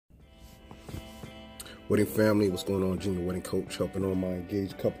Wedding family, what's going on? Junior Wedding Coach, helping all my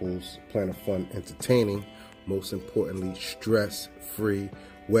engaged couples plan a fun, entertaining, most importantly, stress-free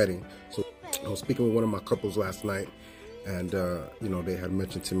wedding. So I was speaking with one of my couples last night, and they had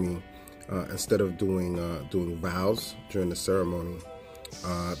mentioned to me instead of doing vows during the ceremony,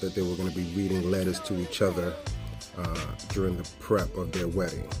 that they were going to be reading letters to each other during the prep of their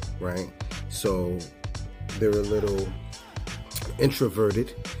wedding, right? So they're a little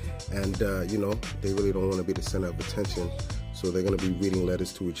introverted, and they really don't want to be the center of attention, so they're going to be reading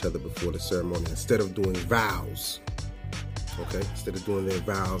letters to each other before the ceremony instead of doing vows. Okay, instead of doing their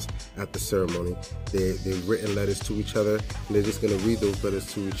vows at the ceremony, they've written letters to each other, and they're just going to read those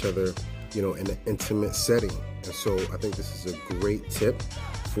letters to each other, in an intimate setting. And so I think this is a great tip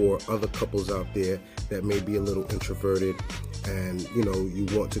for other couples out there that may be a little introverted, and you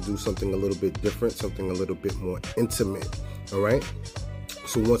want to do something a little bit different, something a little bit more intimate. All right.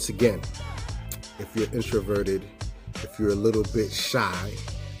 So once again, if you're introverted, if you're a little bit shy,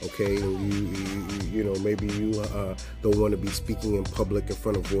 okay, and maybe you don't want to be speaking in public in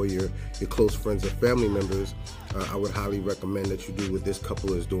front of all your close friends and family members, I would highly recommend that you do what this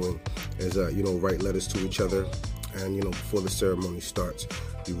couple is doing, is write letters to each other, and before the ceremony starts,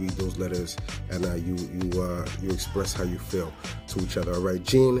 you read those letters, and you express how you feel to each other. All right,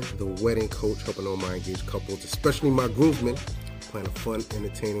 Gene, the wedding coach, helping all my engaged couples, especially my groomsmen, plan a fun,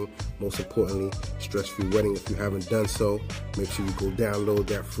 entertaining, most importantly, stress-free wedding. If you haven't done so, make sure you go download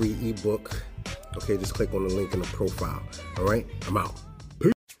that free ebook. Okay, just click on the link in the profile. All right, I'm out.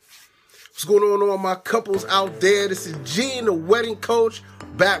 Peace. What's going on, all my couples out there? This is Gene, the wedding coach,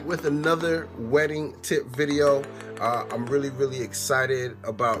 back with another wedding tip video. I'm really excited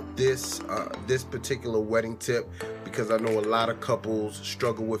about this particular wedding tip, because I know a lot of couples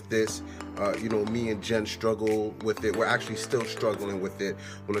struggle with this. Me and Jen struggle with it. We're actually still struggling with it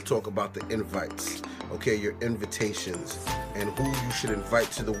when I talk about the invites, okay, your invitations, and who you should invite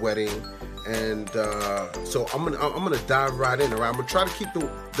to the wedding. And so I'm gonna dive right in. All right, I'm gonna try to keep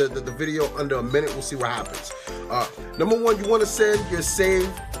the video under a minute. We'll see what happens. Number one, you want to send your save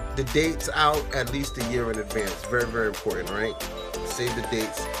the dates out at least a year in advance. Very important, right? Save the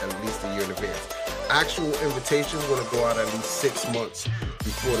dates at least a year in advance. Actual invitations want to go out at least 6 months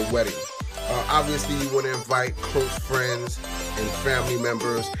before the wedding. Obviously, you want to invite close friends and family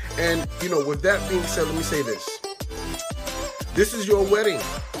members. And with that being said, let me say this. This is your wedding,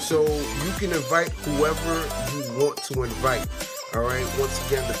 so you can invite whoever you want to invite. All right. Once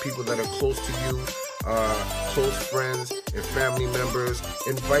again, the people that are close to you, close friends and family members,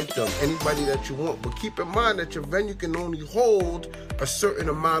 invite them. Anybody that you want, but keep in mind that your venue can only hold a certain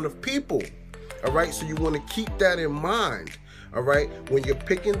amount of people. All right. So you want to keep that in mind. All right, when you're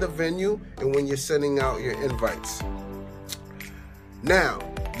picking the venue and when you're sending out your invites. Now,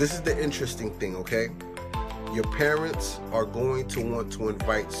 this is the interesting thing, okay? Your parents are going to want to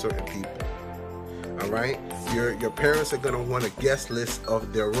invite certain people. All right, your parents are going to want a guest list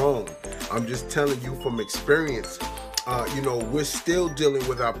of their own. I'm just telling you from experience. We're still dealing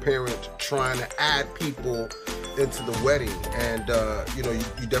with our parents trying to add people into the wedding, and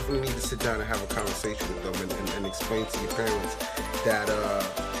you definitely need to sit down and have a conversation with them and explain to your parents that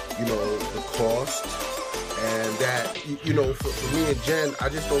the cost, and that for me and Jen, I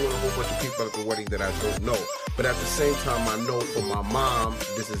just don't want a whole bunch of people at the wedding that I don't know. But at the same time, I know for my mom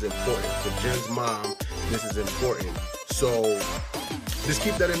this is important. For Jen's mom, this is important. So just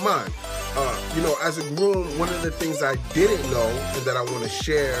keep that in mind. As a groom, one of the things I didn't know and that I want to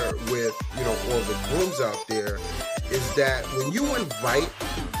share with, all the grooms out there is that when you invite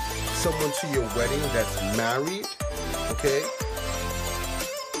someone to your wedding that's married, okay,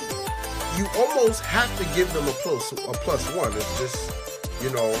 you almost have to give them a plus one. It's just,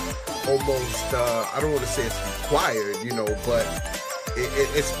 almost, I don't want to say it's required, but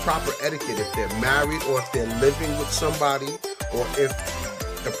it's proper etiquette if they're married, or if they're living with somebody, or if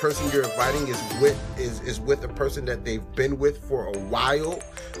the person you're inviting is with a person that they've been with for a while.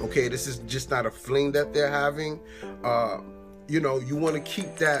 Okay, this is just not a fling that they're having. You want to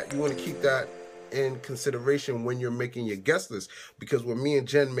keep that. You want to keep that in consideration when you're making your guest list. Because when me and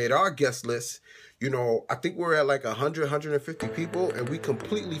Jen made our guest list, I think we're at like 100, 150 people, and we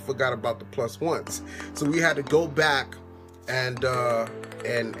completely forgot about the plus ones. So we had to go back and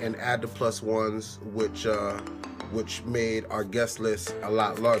add the plus ones, which made our guest list a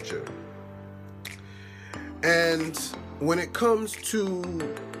lot larger. And when it comes to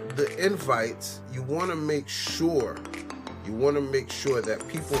the invites, you want to make sure that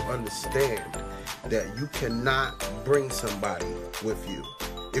people understand that you cannot bring somebody with you.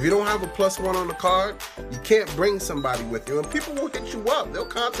 If you don't have a plus one on the card, you can't bring somebody with you. And people will hit you up. They'll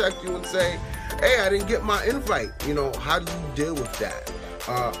contact you and say, hey, I didn't get my invite. You know, how do you deal with that?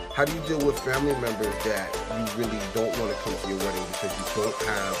 How do you deal with family members that you really don't want to come to your wedding because you don't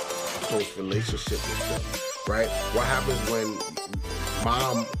have a close relationship with them, right? What happens when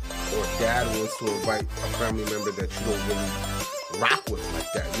mom or dad wants to invite a family member that you don't really rock with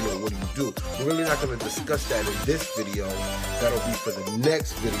like that? You know, what do you do? We're really not going to discuss that in this video. That'll be for the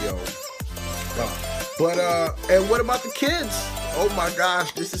next video. And what about the kids? Oh my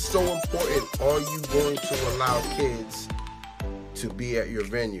gosh, this is so important. Are you going to allow kids to be at your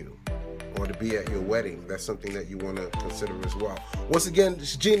venue or to be at your wedding? That's something that you want to consider as well. Once again,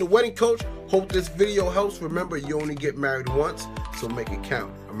 this is Gene, the wedding coach. Hope this video helps. Remember, you only get married once, so make it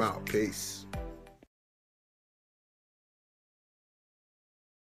count. I'm out. Peace.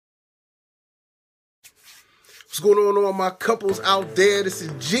 What's going on, all my couples out there? This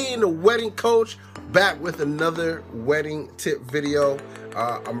is Gene, the wedding coach, back with another wedding tip video.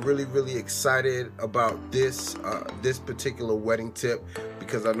 I'm really excited about this particular wedding tip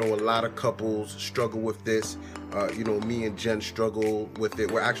because I know a lot of couples struggle with this. You know, me and Jen struggle with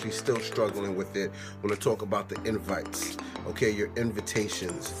it. We're actually still struggling with it when I talk about the invites, okay, your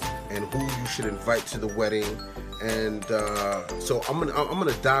invitations and who you should invite to the wedding. And so I'm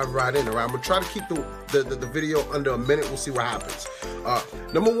gonna dive right in. All right, I'm gonna try to keep the video under a minute. We'll see what happens.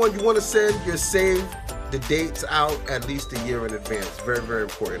 Number one, you want to send your save the dates out at least a year in advance. Very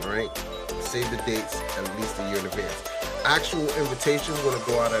important, right? Save the dates at least a year in advance. Actual invitations want to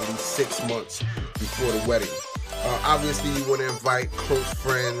go out at least 6 months before the wedding. Obviously, you want to invite close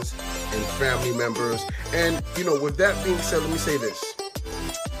friends and family members. And you know, with that being said, let me say this.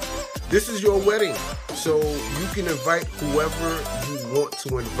 This is your wedding, so you can invite whoever you want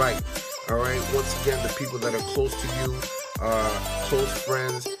to invite. All right. Once again, the people that are close to you, close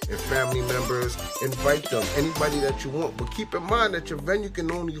friends and family members, invite them. Anybody that you want, but keep in mind that your venue can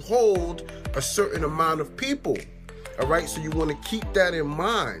only hold a certain amount of people. All right. So you want to keep that in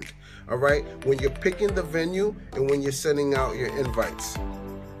mind. All right. When you're picking the venue and when you're sending out your invites.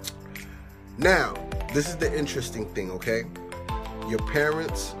 Now, this is the interesting thing. Okay. Your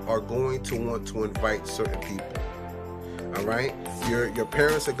parents are going to want to invite certain people. All right, your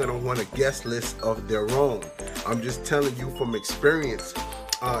parents are going to want a guest list of their own. I'm just telling you from experience.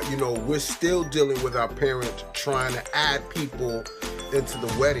 You know, we're still dealing with our parents trying to add people into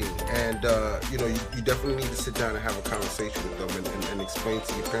the wedding, and you know, you definitely need to sit down and have a conversation with them and explain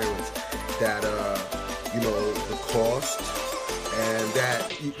to your parents that you know, the cost. And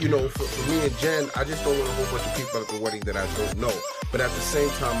that, you know, for me and Jen, I just don't want a whole bunch of people at the wedding that I don't know. But at the same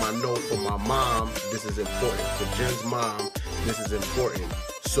time, I know for my mom, this is important. For Jen's mom, this is important.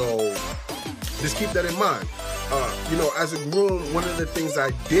 So just keep that in mind. You know, as a groom, one of the things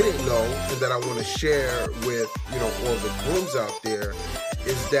I didn't know and that I want to share with, you know, all the grooms out there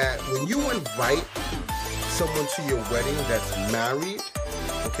is that when you invite someone to your wedding that's married,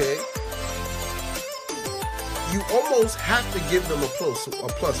 okay, you almost have to give them a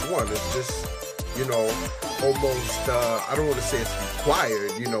plus one. It's just, you know, almost, I don't want to say it's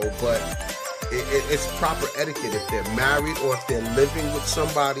required, you know, but it's proper etiquette if they're married or if they're living with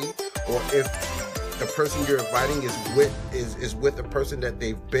somebody, or if the person you're inviting is with a person that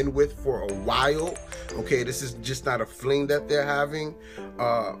they've been with for a while. Okay, this is just not a fling that they're having.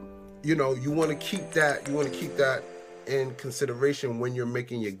 You know, you want to keep that in consideration when you're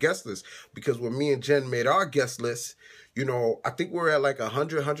making your guest list, because when me and Jen made our guest list, you know, I think we're at like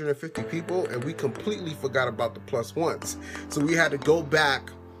 150 people, and we completely forgot about the plus ones. So we had to go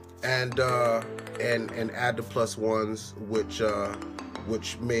back and add the plus ones, which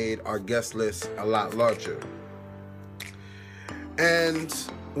made our guest list a lot larger. And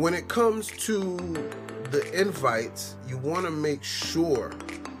when it comes to the invites, you want to make sure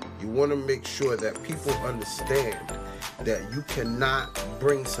that people understand that you cannot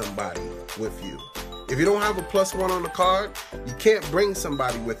bring somebody with you. If you don't have a plus one on the card, you can't bring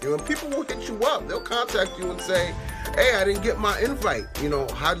somebody with you. And people will hit you up. They'll contact you and say, hey, I didn't get my invite. You know,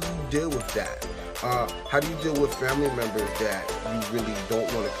 how do you deal with that? How do you deal with family members that you really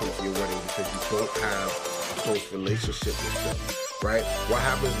don't want to come to your wedding because you don't have a close relationship with them, right? What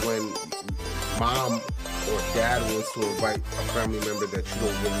happens when mom or dad wants to invite a family member that you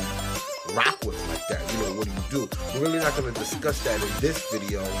don't really rock with like that? You know, what do you do? We're really not going to discuss that in this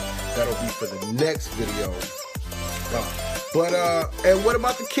video. That'll be for the next video. And what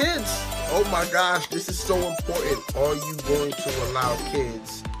about the kids? Oh my gosh, this is so important. Are you going to allow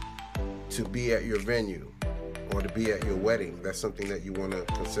kids to be at your venue or to be at your wedding? That's something that you want to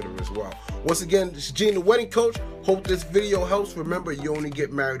consider as well. Once again, this is Gene, the wedding coach. Hope this video helps. Remember, you only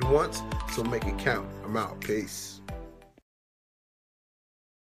get married once, so make it count. I'm out. Peace.